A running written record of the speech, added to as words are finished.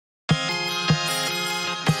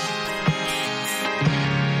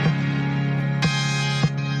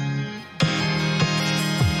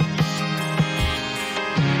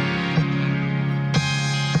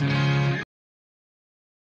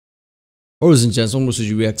Ladies and gents, almost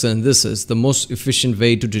reaction. This is the most efficient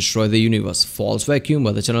way to destroy the universe. False vacuum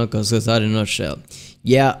by the channel Kurzgesagt in a nutshell.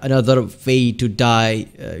 Yeah, another way to die,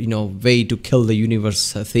 way to kill the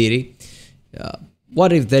universe theory.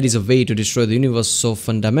 What if there is a way to destroy the universe so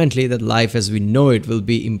fundamentally that life as we know it will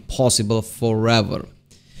be impossible forever?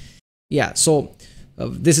 Yeah, so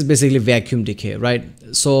this is basically vacuum decay, right?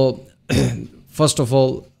 So first of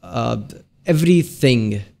all,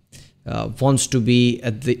 everything wants to be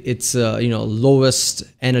at its lowest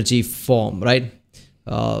energy form, right?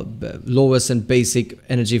 Lowest and basic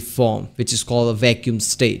energy form, which is called a vacuum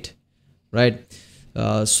state, right?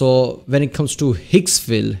 So when it comes to Higgs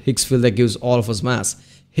field that gives all of us mass,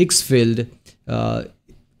 Higgs field,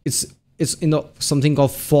 it's something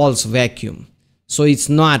called false vacuum. So it's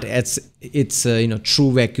not its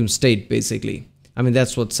true vacuum state, basically. I mean,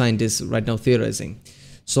 that's what scientists right now theorizing.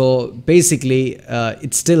 So basically,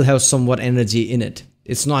 it still has somewhat energy in it.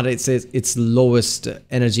 It's not its lowest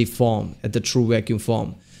energy form at the true vacuum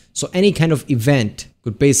form. So any kind of event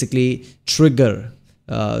could basically trigger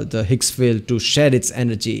the Higgs field to shed its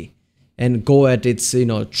energy and go at its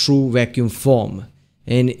true vacuum form,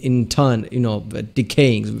 and in turn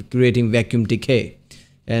decaying, creating vacuum decay,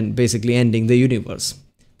 and basically ending the universe.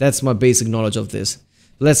 That's my basic knowledge of this.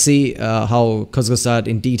 Let's see how Kurzgesagt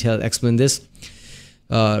in detail explain this.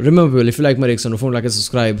 Remember, if you like my reaction, don't like and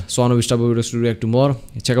subscribe. So I know which type of videos to react to more.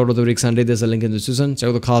 Check out the React Sunday. There's a link in the description. Check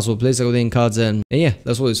out the cards for place. Check out the ink cards, and yeah,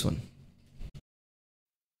 that's what this one.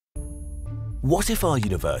 What if our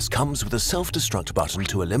universe comes with a self-destruct button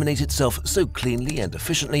to eliminate itself so cleanly and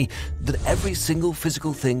efficiently that every single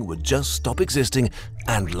physical thing would just stop existing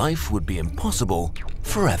and life would be impossible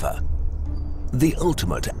forever? The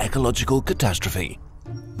ultimate ecological catastrophe.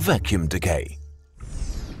 Vacuum decay.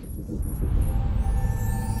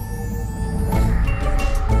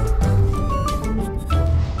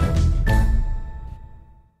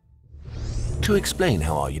 To explain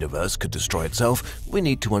how our universe could destroy itself, we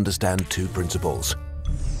need to understand two principles.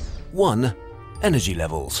 1. Energy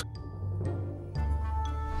levels.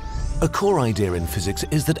 A core idea in physics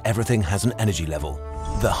is that everything has an energy level.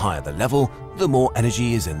 The higher the level, the more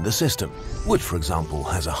energy is in the system. Wood, for example,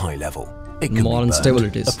 has a high level. It can be burned,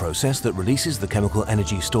 a process that releases the chemical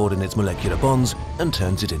energy stored in its molecular bonds and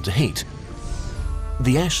turns it into heat.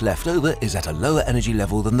 The ash left over is at a lower energy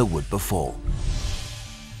level than the wood before.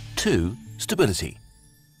 2. Stability.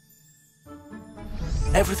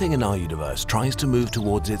 Everything in our universe tries to move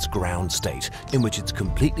towards its ground state, in which it's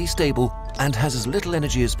completely stable and has as little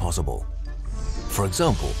energy as possible. For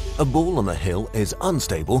example, a ball on a hill is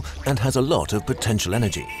unstable and has a lot of potential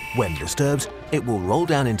energy. When disturbed, it will roll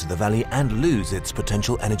down into the valley and lose its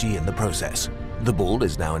potential energy in the process. The ball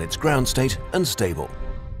is now in its ground state and stable.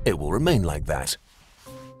 It will remain like that.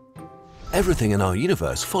 Everything in our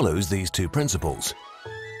universe follows these two principles.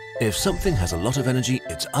 If something has a lot of energy,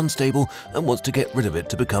 it's unstable and wants to get rid of it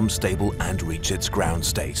to become stable and reach its ground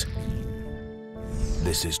state.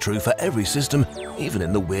 This is true for every system, even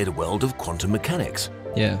in the weird world of quantum mechanics.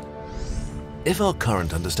 Yeah. If our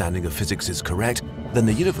current understanding of physics is correct, then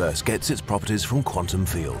the universe gets its properties from quantum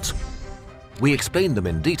fields. We explained them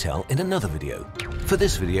in detail in another video. For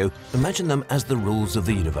this video, imagine them as the rules of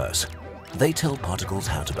the universe. They tell particles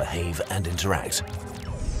how to behave and interact.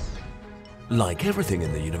 Like everything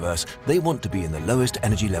in the universe, they want to be in the lowest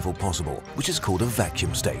energy level possible, which is called a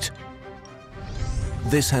vacuum state.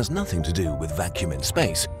 This has nothing to do with vacuum in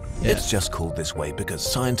space. Yeah. It's just called this way because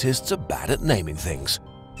scientists are bad at naming things.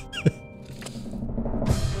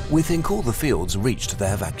 We think all the fields reached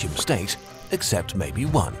their vacuum state, except maybe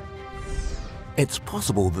one. It's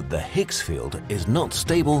possible that the Higgs field is not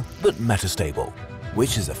stable, but metastable,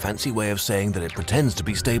 which is a fancy way of saying that it pretends to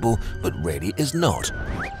be stable, but really is not.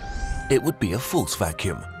 It would be a false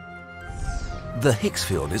vacuum. The Higgs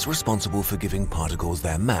field is responsible for giving particles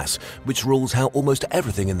their mass, which rules how almost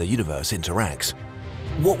everything in the universe interacts.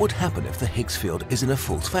 What would happen if the Higgs field is in a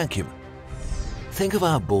false vacuum? Think of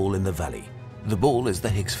our ball in the valley. The ball is the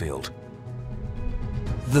Higgs field.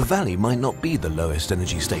 The valley might not be the lowest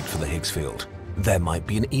energy state for the Higgs field. There might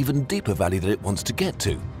be an even deeper valley that it wants to get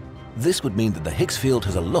to. This would mean that the Higgs field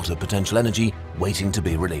has a lot of potential energy waiting to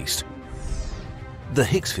be released. The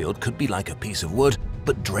Higgs field could be like a piece of wood,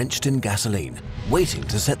 but drenched in gasoline, waiting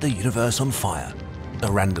to set the universe on fire. A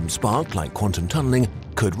random spark, like quantum tunneling,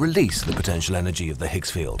 could release the potential energy of the Higgs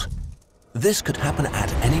field. This could happen at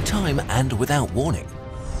any time and without warning.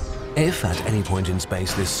 If at any point in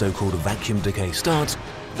space this so-called vacuum decay starts,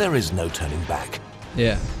 there is no turning back.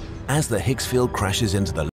 Yeah. As the Higgs field crashes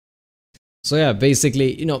into the... So yeah,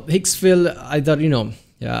 basically, Higgs field either,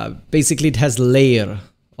 basically it has layer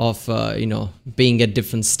of being at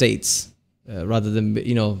different states, rather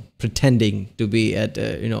than pretending to be at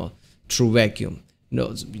true vacuum.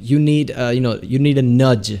 You need you need a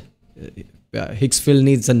nudge. Higgs field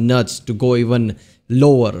needs a nudge to go even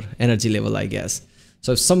lower energy level, I guess.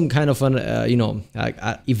 So if some kind of an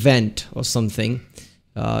event or something,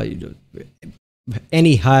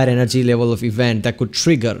 any higher energy level of event that could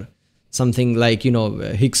trigger something like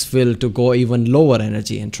Higgs field to go even lower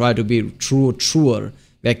energy and try to be truer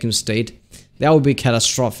vacuum state, that would be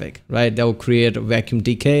catastrophic, right? That would create a vacuum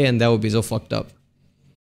decay, and that would be so fucked up.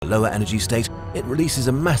 Lower energy state, it releases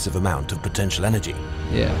a massive amount of potential energy.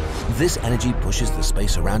 Yeah. This energy pushes the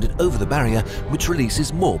space around it over the barrier, which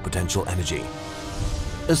releases more potential energy.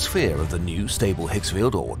 A sphere of the new stable Higgs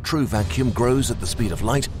field or true vacuum grows at the speed of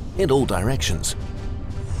light in all directions.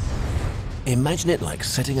 Imagine it like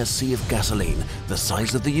setting a sea of gasoline the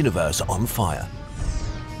size of the universe on fire.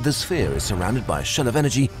 The sphere is surrounded by a shell of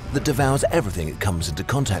energy that devours everything it comes into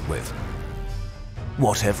contact with.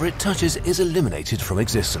 Whatever it touches is eliminated from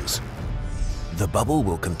existence. The bubble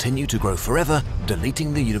will continue to grow forever,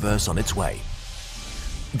 deleting the universe on its way.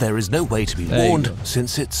 There is no way to be warned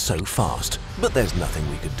since it's so fast, but there's nothing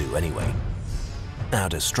we could do anyway. Our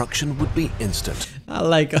destruction would be instant.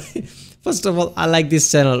 First of all, I like this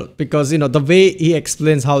channel because, the way he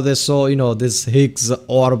explains how they saw, this Higgs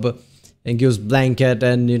orb and gives blanket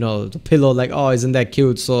and, the pillow, like, oh, isn't that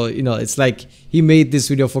cute? So, it's like he made this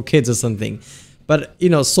video for kids or something. But,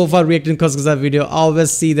 so far reacting Kurzgesagt video, I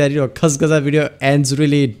always see that, Kurzgesagt video ends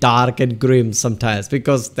really dark and grim sometimes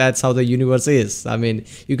because that's how the universe is. I mean,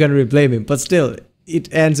 you can't really blame him, but still,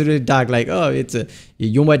 it ends really dark, like, oh,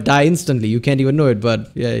 you might die instantly. You can't even know it,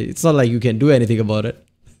 but yeah, it's not like you can do anything about it.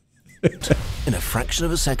 In a fraction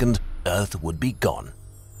of a second, Earth would be gone.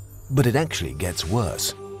 But it actually gets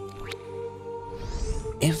worse.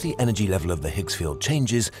 If the energy level of the Higgs field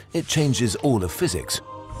changes, it changes all of physics.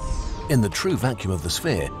 In the true vacuum of the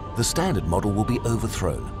sphere, the standard model will be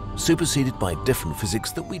overthrown, superseded by different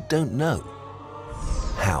physics that we don't know.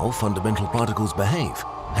 How fundamental particles behave,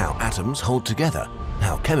 how atoms hold together,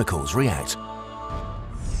 how chemicals react.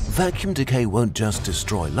 Vacuum decay won't just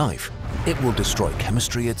destroy life, it will destroy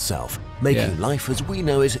chemistry itself, making life as we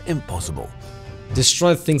know it impossible.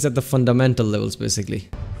 Destroy things at the fundamental levels, basically.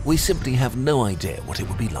 We simply have no idea what it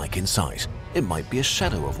would be like inside. It might be a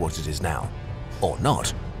shadow of what it is now. Or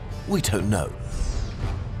not. We don't know.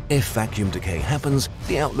 If vacuum decay happens,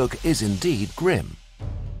 the outlook is indeed grim.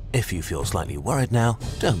 If you feel slightly worried now,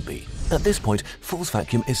 don't be. At this point, false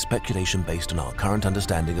vacuum is speculation based on our current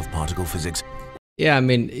understanding of particle physics. Yeah, I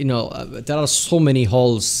mean, there are so many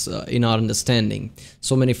holes in our understanding,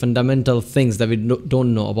 so many fundamental things that we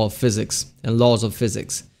don't know about physics and laws of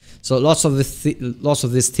physics. So lots of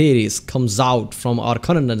these theories comes out from our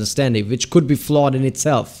current understanding, which could be flawed in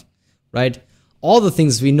itself, right? All the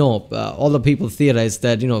things we know, all the people theorize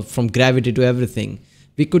that, from gravity to everything,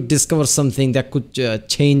 we could discover something that could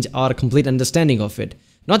change our complete understanding of it.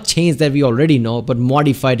 Not change that we already know, but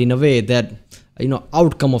modify it in a way that,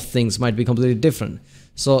 outcome of things might be completely different.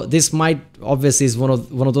 So this might, obviously, is one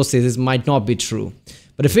of those things. This might not be true.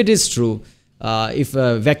 But if it is true, if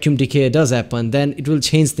vacuum decay does happen, then it will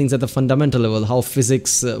change things at the fundamental level, how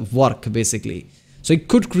physics work, basically. So it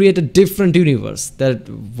could create a different universe that,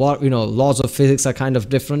 laws of physics are kind of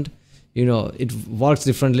different. It works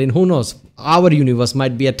differently, and who knows, our universe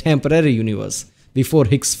might be a temporary universe before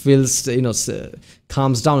Higgs field,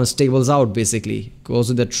 calms down and stables out, basically, goes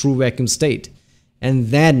to the true vacuum state. And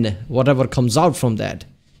then whatever comes out from that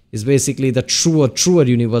is basically the truer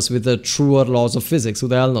universe with the truer laws of physics. Who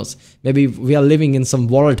the hell knows? Maybe we are living in some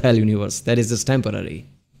volatile universe that is just temporary.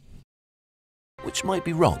 Which might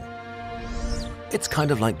be wrong. It's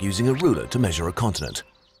kind of like using a ruler to measure a continent.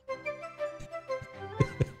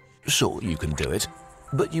 Sure, you can do it,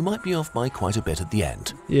 but you might be off by quite a bit at the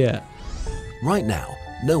end. Yeah. Right now,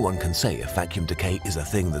 no one can say if vacuum decay is a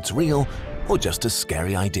thing that's real or just a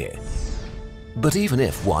scary idea. But even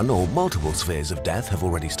if one or multiple spheres of death have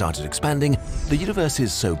already started expanding, the universe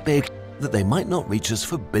is so big that they might not reach us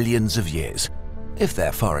for billions of years. If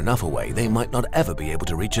they're far enough away, they might not ever be able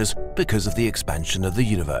to reach us because of the expansion of the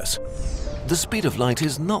universe. The speed of light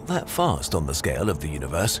is not that fast on the scale of the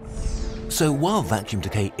universe. So while vacuum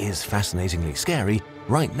decay is fascinatingly scary,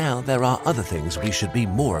 right now there are other things we should be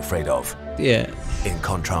more afraid of. Yeah. In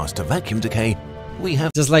contrast to vacuum decay, we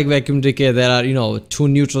have... Just like vacuum decay, there are, two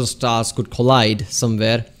neutron stars could collide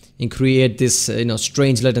somewhere and create this,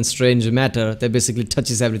 strangelet and strange matter that basically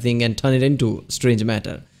touches everything and turn it into strange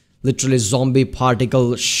matter. Literally zombie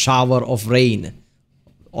particle shower of rain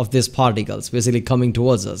of these particles basically coming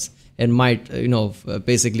towards us and might,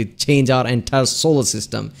 basically change our entire solar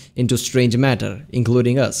system into strange matter,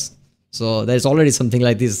 including us. So there's already something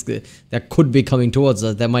like this that could be coming towards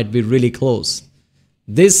us that might be really close.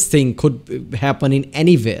 This thing could happen in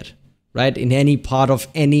anywhere, right? In any part of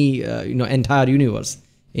any entire universe,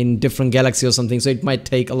 in different galaxies or something. So it might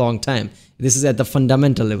take a long time. This is at the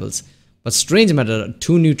fundamental levels. But strange matter,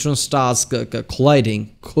 two neutron stars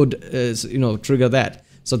colliding could trigger that.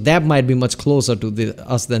 So that might be much closer to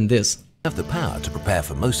us than this. Have the power to prepare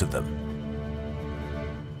for most of them.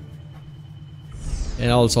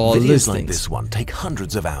 And also all Videos these like things. this one take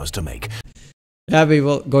hundreds of hours to make. Yeah,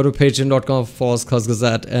 people, go to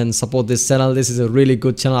patreon.com/Kurzgesagt and support this channel. This is a really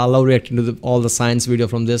good channel. I love reacting to all the science video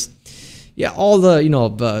from this. Yeah, all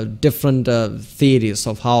the different theories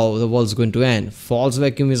of how the world's going to end. False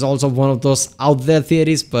vacuum is also one of those out there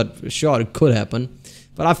theories, but sure, it could happen.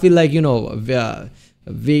 But I feel like we're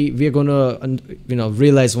gonna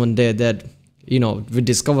realize one day that we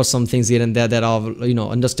discover some things here and there that our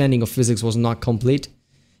understanding of physics was not complete.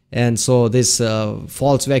 And so this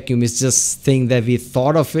false vacuum is just thing that we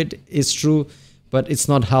thought of it is true, but it's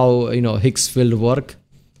not how Higgs field work.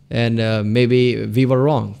 And maybe we were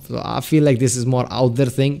wrong. So I feel like this is more out there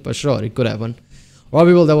thing, but sure, it could happen. Well,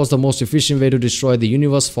 people, that was the most efficient way to destroy the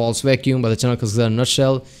universe, false vacuum, by the channel Kurzgesagt in a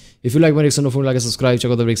nutshell. If you like my reaction, don't forget to like and subscribe.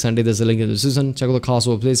 Check out the Rick Sandy. There's a link in the description. Check out the cast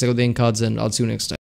over, please check out the end cards, and I'll see you next time.